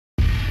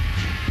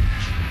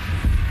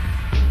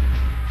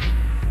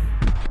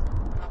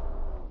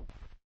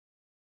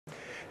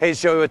Hey, it's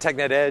Joey with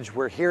TechNet Edge.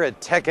 We're here at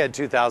TechEd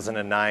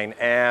 2009,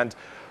 and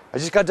I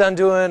just got done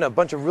doing a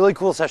bunch of really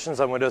cool sessions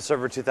on Windows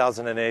Server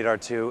 2008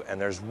 R2, and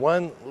there's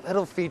one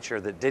little feature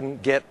that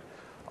didn't get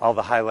all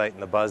the highlight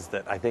and the buzz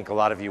that I think a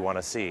lot of you want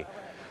to see.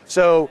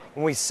 So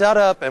when we set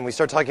up and we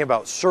start talking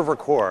about Server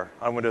Core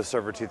on Windows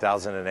Server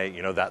 2008,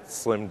 you know, that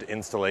slimmed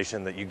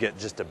installation that you get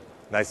just a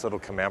nice little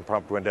command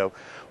prompt window,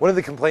 one of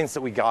the complaints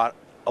that we got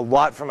a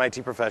lot from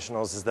IT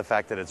professionals is the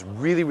fact that it's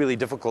really, really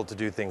difficult to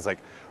do things like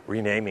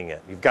renaming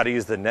it. You've got to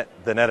use the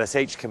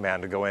netsh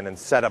command to go in and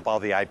set up all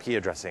the IP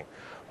addressing.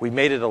 We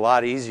made it a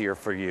lot easier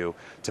for you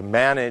to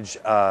manage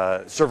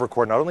Server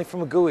Core, not only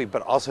from a GUI,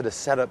 but also to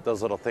set up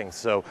those little things.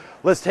 So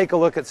let's take a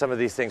look at some of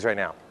these things right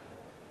now.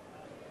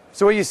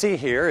 So what you see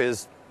here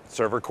is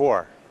Server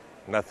Core.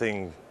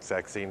 Nothing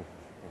sexy.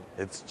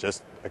 It's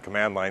just a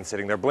command line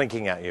sitting there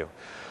blinking at you.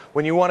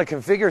 When you want to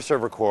configure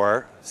Server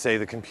Core, say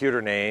the computer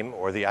name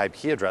or the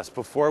IP address,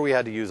 before we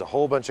had to use a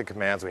whole bunch of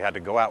commands. We had to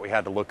go out, we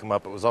had to look them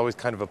up. It was always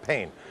kind of a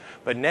pain.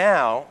 But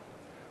now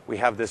we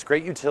have this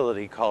great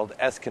utility called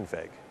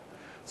SConfig.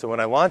 So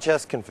when I launch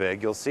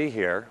SConfig, you'll see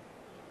here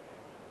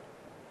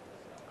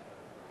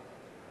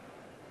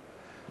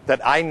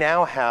that I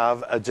now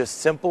have a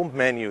just simple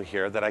menu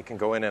here that I can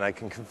go in and I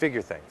can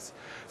configure things.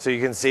 So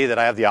you can see that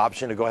I have the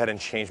option to go ahead and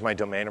change my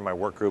domain or my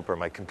work group or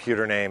my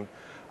computer name,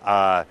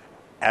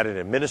 add an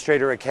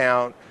administrator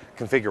account,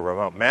 configure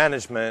remote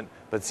management.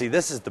 But see,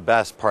 this is the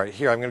best part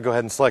here. I'm going to go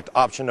ahead and select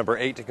option number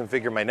 8 to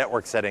configure my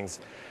network settings.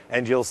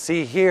 And you'll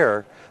see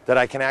here that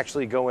I can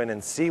actually go in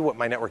and see what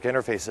my network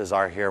interfaces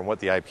are here and what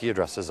the IP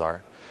addresses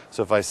are.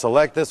 So if I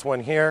select this one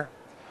here,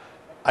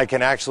 I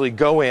can actually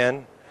go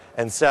in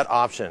and set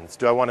options.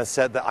 Do I want to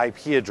set the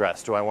IP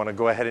address? Do I want to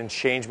go ahead and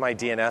change my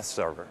DNS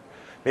server?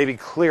 Maybe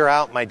clear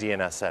out my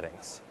DNS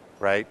settings,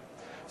 right?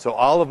 So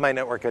all of my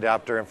network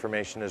adapter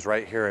information is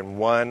right here in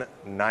one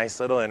nice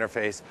little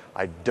interface.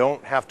 I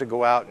don't have to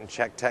go out and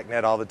check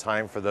TechNet all the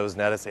time for those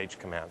netsh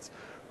commands.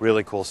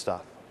 Really cool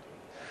stuff.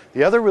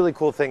 The other really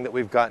cool thing that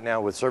we've got now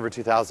with Server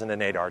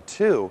 2008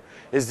 R2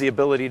 is the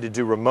ability to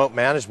do remote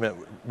management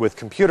with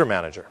Computer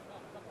Manager,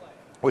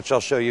 which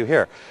I'll show you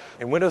here.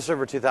 In Windows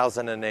Server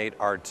 2008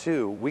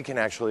 R2, we can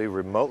actually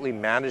remotely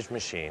manage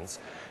machines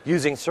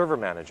using Server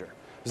Manager.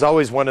 There's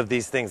always one of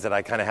these things that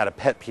I kind of had a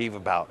pet peeve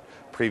about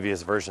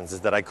previous versions, is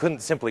that I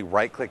couldn't simply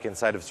right-click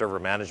inside of Server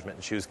Management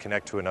and choose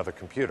Connect to another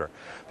computer.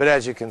 But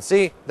as you can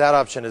see, that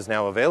option is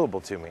now available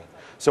to me.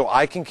 So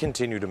I can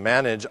continue to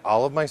manage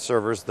all of my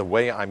servers the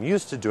way I'm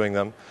used to doing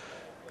them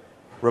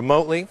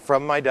remotely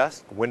from my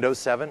desk. Windows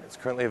 7, it's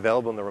currently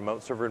available in the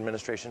Remote Server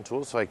Administration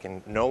tool, so I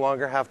can no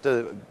longer have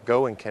to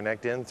go and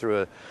connect in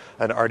through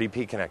an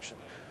RDP connection.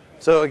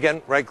 So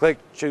again, right-click,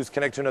 choose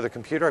Connect to another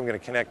computer. I'm going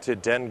to connect to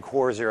DEN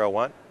Core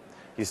 01.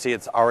 You see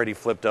it's already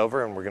flipped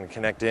over, and we're going to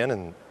connect in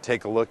and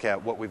take a look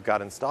at what we've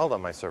got installed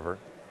on my server.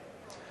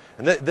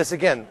 And this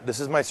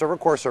is my Server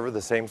Core server,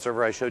 the same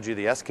server I showed you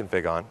the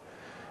SConfig on.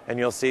 And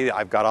you'll see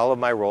I've got all of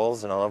my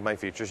roles and all of my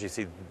features. You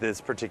see this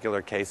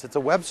particular case, it's a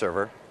web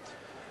server.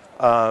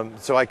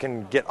 So I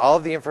can get all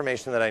of the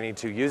information that I need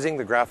to using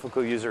the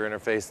graphical user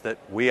interface that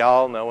we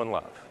all know and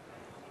love.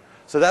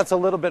 So that's a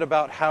little bit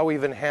about how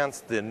we've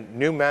enhanced the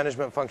new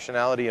management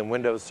functionality in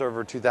Windows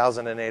Server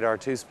 2008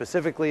 R2,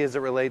 specifically as it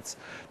relates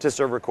to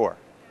Server Core.